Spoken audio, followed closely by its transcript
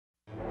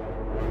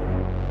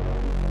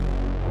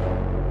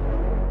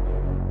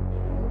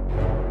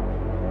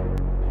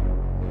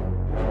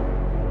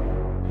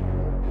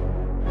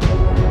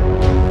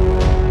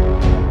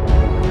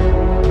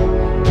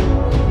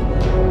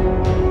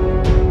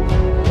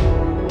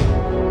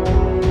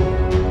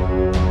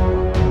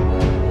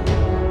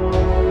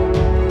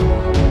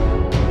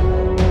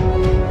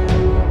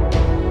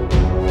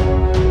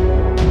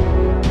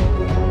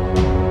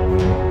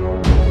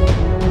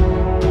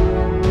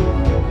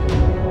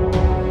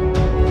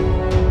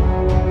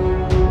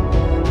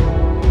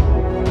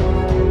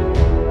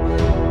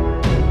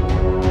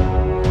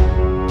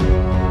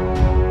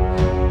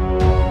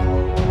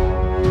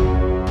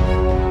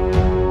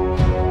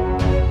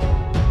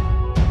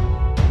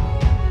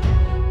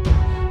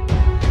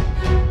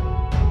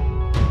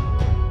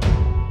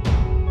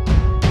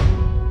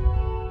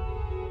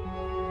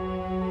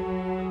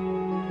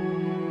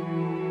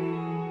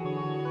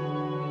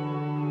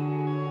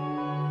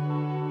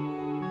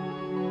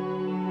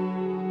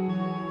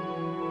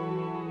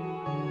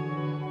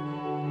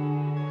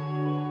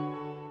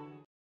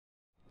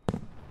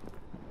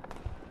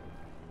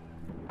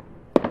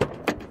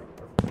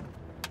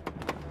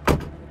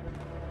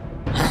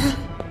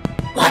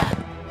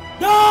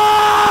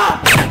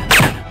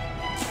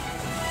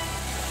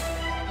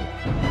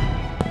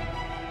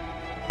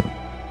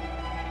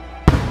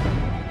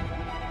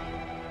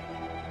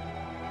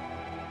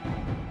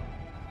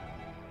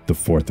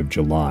4th of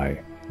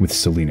July with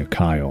Selina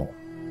Kyle,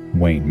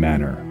 Wayne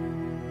Manor,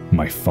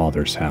 my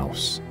father's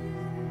house.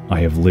 I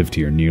have lived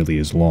here nearly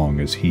as long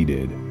as he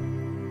did,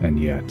 and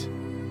yet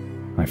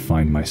I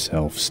find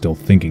myself still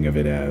thinking of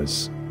it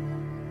as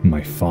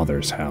my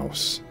father's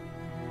house.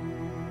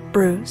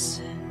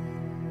 Bruce,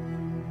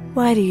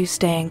 why do you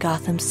stay in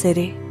Gotham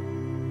City?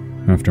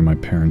 After my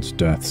parents'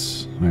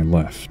 deaths, I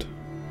left,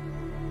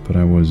 but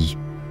I was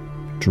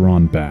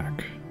drawn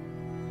back.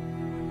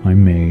 I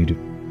made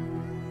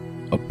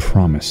a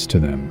promise to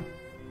them.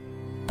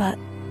 But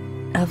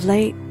of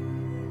late,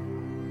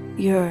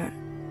 your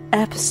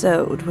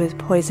episode with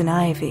Poison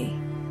Ivy,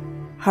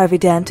 Harvey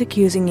Dent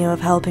accusing you of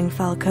helping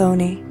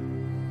Falcone,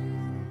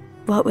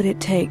 what would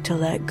it take to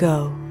let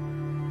go?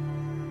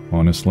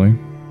 Honestly?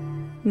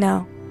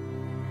 No.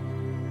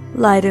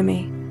 Lie to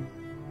me.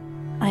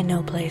 I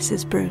know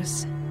places,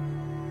 Bruce.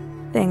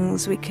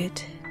 Things we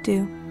could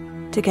do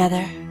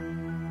together.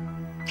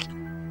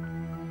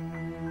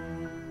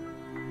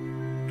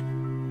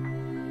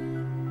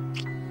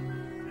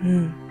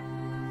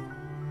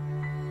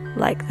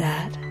 Like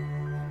that.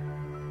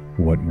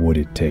 What would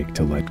it take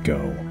to let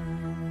go?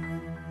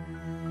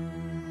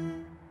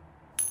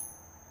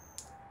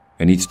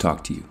 I need to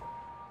talk to you.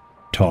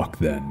 Talk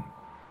then.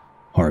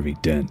 Harvey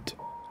Dent,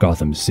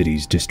 Gotham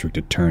City's district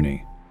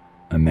attorney,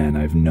 a man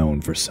I've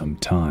known for some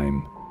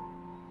time,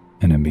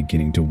 and I'm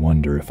beginning to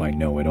wonder if I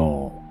know it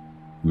all.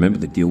 Remember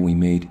the deal we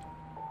made?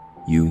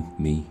 You,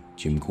 me,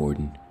 Jim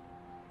Gordon,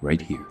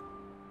 right here,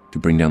 to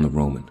bring down the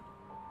Roman.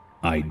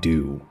 I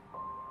do.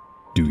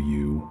 Do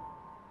you?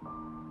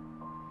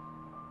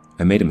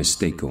 I made a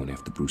mistake going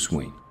after Bruce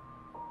Wayne.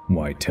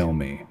 Why tell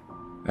me?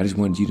 I just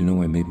wanted you to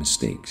know I made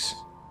mistakes.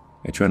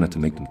 I try not to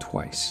make them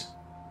twice.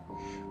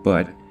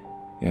 But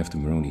after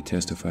Maroni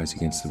testifies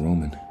against the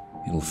Roman,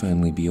 it'll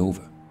finally be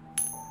over.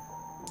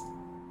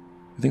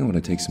 I think I want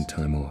to take some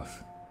time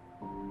off.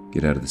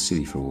 Get out of the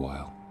city for a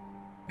while.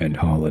 And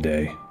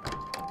Holiday?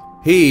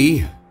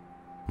 He,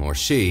 or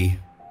she,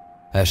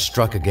 has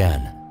struck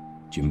again.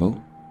 Jimbo?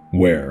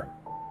 Where?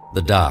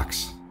 The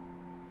docks.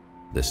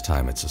 This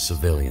time it's a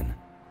civilian.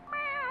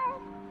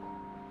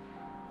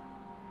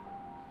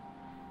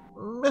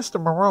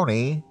 Mr.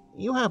 Maroni,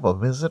 you have a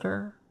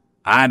visitor?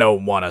 I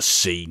don't want to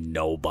see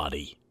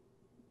nobody.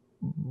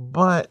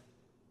 But...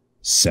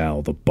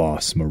 Sal the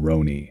Boss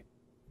Maroni,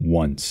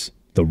 once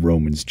the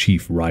Romans'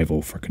 chief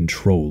rival for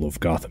control of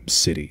Gotham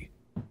City.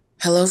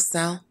 Hello,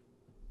 Sal.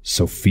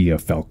 Sofia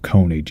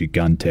Falcone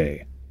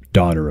Gigante,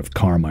 daughter of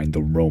Carmine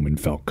the Roman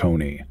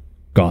Falcone,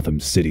 Gotham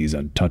City's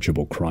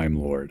untouchable crime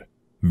lord.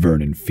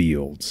 Vernon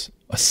Fields,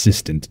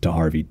 assistant to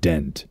Harvey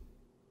Dent.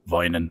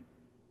 Vernon,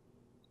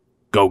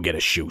 go get a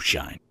shoe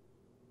shine.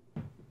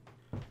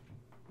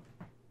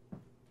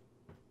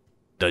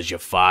 Does your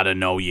father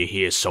know you're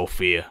here,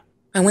 Sophia?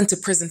 I went to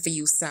prison for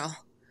you,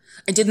 Sal.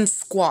 I didn't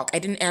squawk. I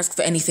didn't ask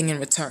for anything in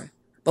return.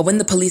 But when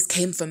the police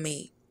came for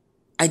me,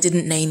 I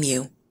didn't name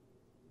you.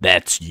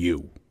 That's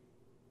you.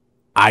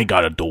 I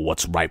gotta do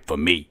what's right for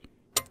me.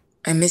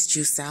 I missed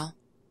you, Sal.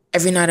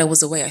 Every night I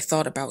was away, I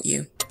thought about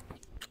you.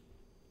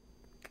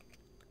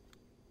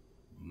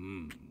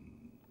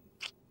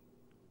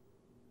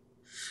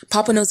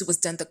 Papa knows it was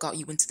Dent that got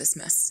you into this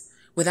mess.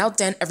 Without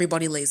Dent,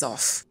 everybody lays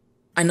off.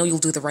 I know you'll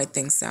do the right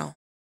thing, Sal.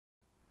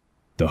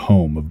 The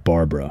home of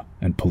Barbara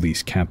and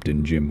Police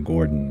Captain Jim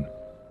Gordon.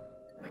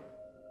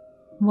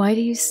 Why do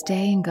you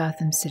stay in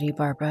Gotham City,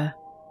 Barbara?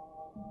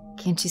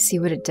 Can't you see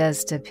what it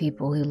does to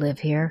people who live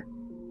here?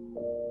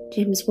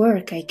 Jim's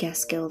work, I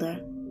guess,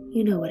 Gilda.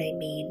 You know what I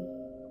mean.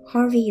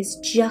 Harvey is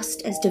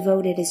just as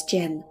devoted as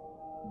Jim.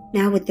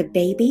 Now with the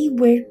baby,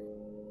 we're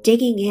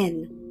digging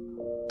in.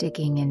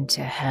 Digging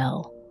into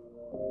hell.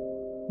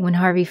 When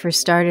Harvey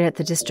first started at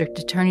the district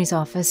attorney's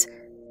office,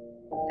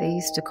 they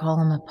used to call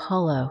him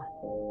Apollo,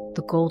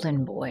 the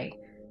golden boy.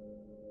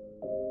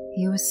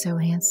 He was so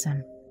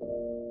handsome.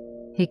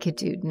 He could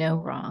do no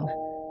wrong.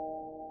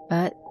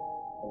 But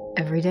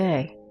every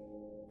day,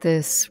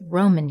 this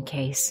Roman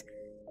case,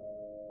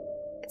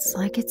 it's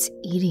like it's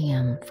eating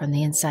him from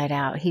the inside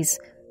out. He's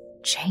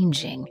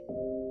changing.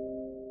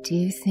 Do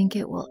you think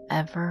it will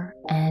ever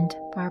end,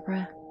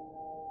 Barbara?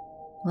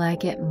 Will I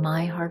get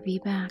my Harvey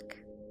back?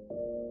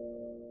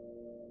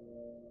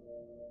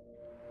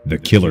 The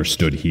killer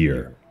stood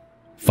here,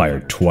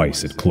 fired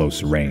twice at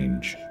close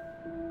range.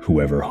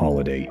 Whoever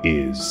Holiday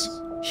is,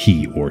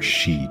 he or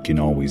she can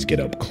always get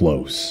up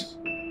close,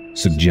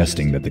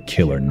 suggesting that the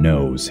killer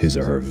knows his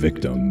or her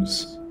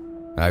victims.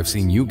 I've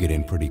seen you get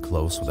in pretty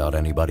close without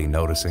anybody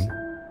noticing.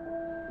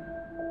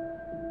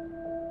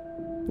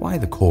 Why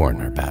the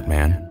coroner,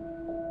 Batman?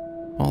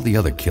 All the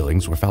other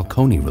killings were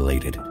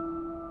Falcone-related.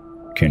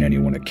 Can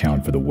anyone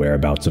account for the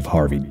whereabouts of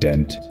Harvey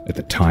Dent at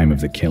the time of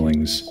the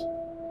killings?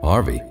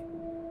 Harvey?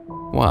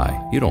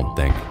 Why, you don't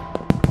think?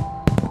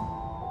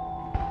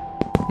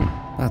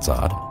 That's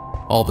odd.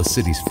 All the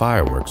city's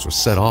fireworks were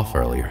set off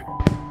earlier.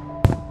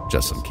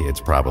 Just some kids,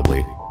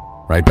 probably.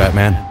 Right,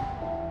 Batman?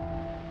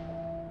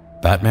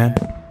 Batman?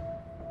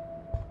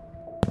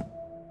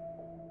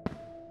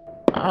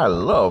 I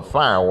love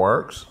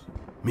fireworks.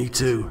 Me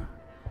too.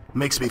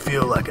 Makes me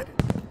feel like a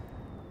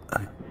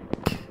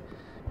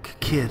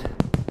kid.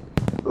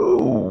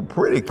 Ooh,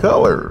 pretty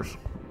colors.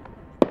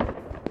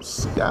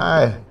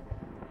 Sky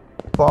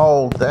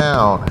fall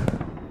down.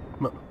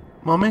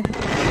 Mommy?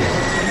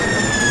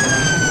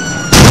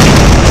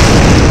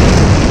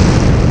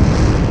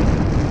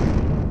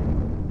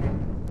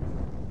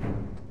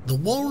 The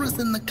walrus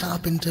and the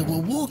carpenter were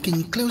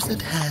walking close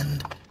at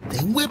hand.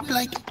 They whipped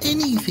like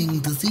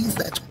anything to seize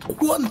such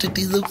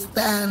quantities of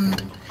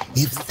sand.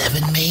 If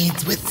 7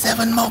 maids with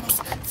 7 mops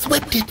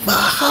swept it for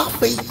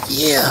half a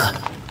year,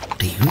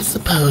 do you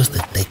suppose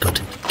that they could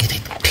get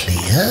it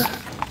clear?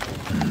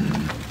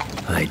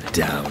 I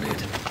doubt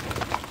it.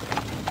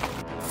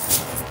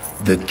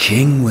 The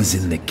king was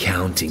in the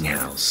counting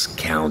house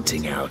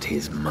counting out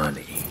his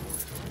money.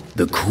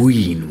 The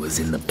queen was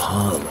in the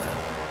parlor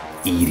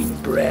eating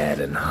bread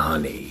and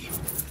honey.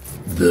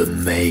 The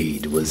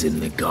maid was in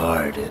the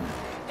garden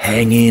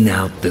hanging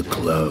out the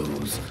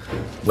clothes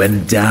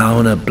when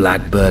down a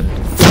blackbird...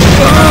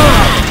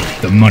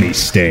 The money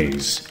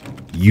stays.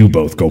 You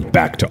both go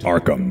back to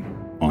Arkham.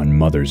 On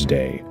Mother's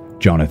Day,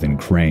 Jonathan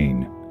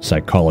Crane,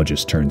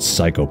 psychologist turned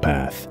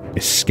psychopath,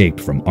 escaped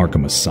from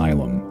Arkham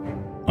Asylum,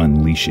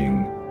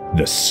 unleashing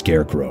the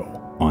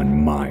Scarecrow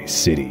on my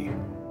city.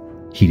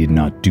 He did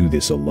not do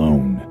this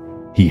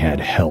alone. He had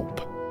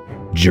help.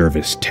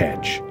 Jervis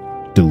Tetch,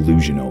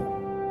 delusional,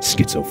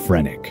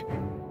 schizophrenic,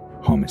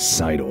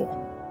 homicidal,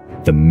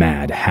 the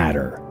Mad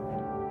Hatter.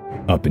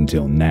 Up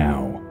until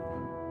now,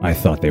 I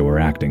thought they were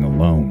acting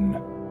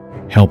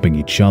alone, helping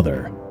each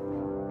other.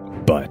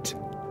 But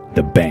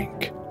the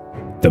bank,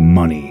 the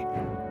money,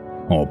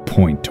 all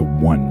point to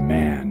one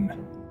man,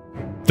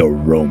 the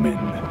Roman.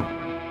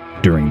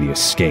 During the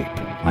escape,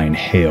 I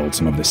inhaled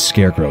some of the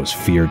Scarecrow's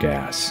fear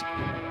gas.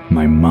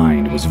 My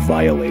mind was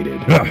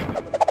violated.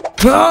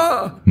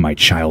 My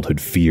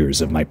childhood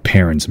fears of my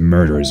parents'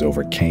 murders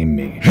overcame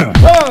me.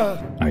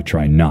 I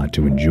try not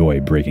to enjoy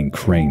breaking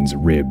Crane's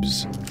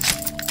ribs.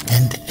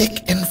 And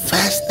thick and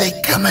fast they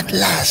come at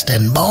last,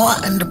 and more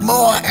and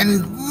more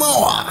and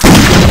more.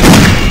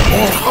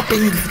 All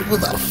hopping through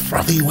the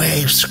frothy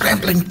waves,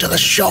 scrambling to the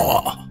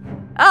shore.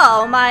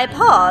 Oh, my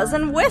paws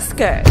and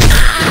whiskers!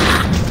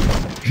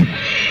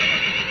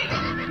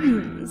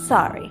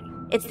 Sorry.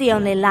 It's the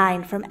only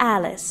line from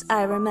Alice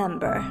I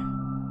remember.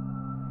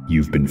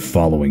 You've been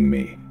following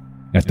me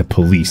at the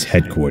police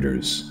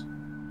headquarters,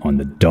 on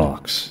the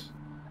docks.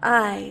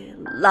 I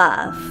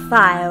love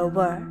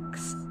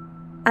fireworks.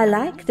 I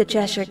like the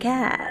Cheshire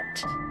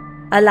Cat.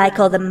 I like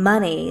all the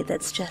money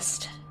that's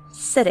just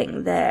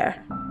sitting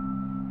there.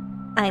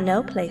 I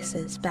know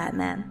places,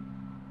 Batman.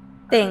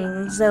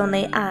 Things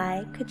only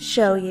I could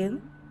show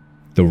you.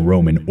 The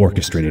Roman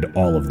orchestrated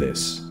all of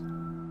this.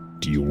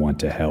 Do you want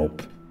to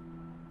help?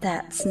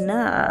 That's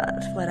not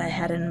what I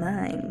had in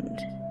mind.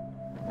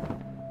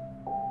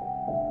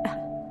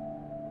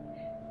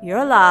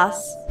 Your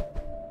loss.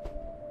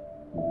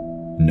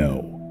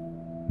 No.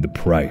 The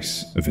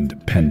price of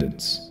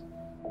independence.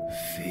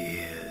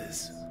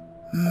 Fears.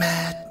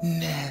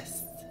 Madness.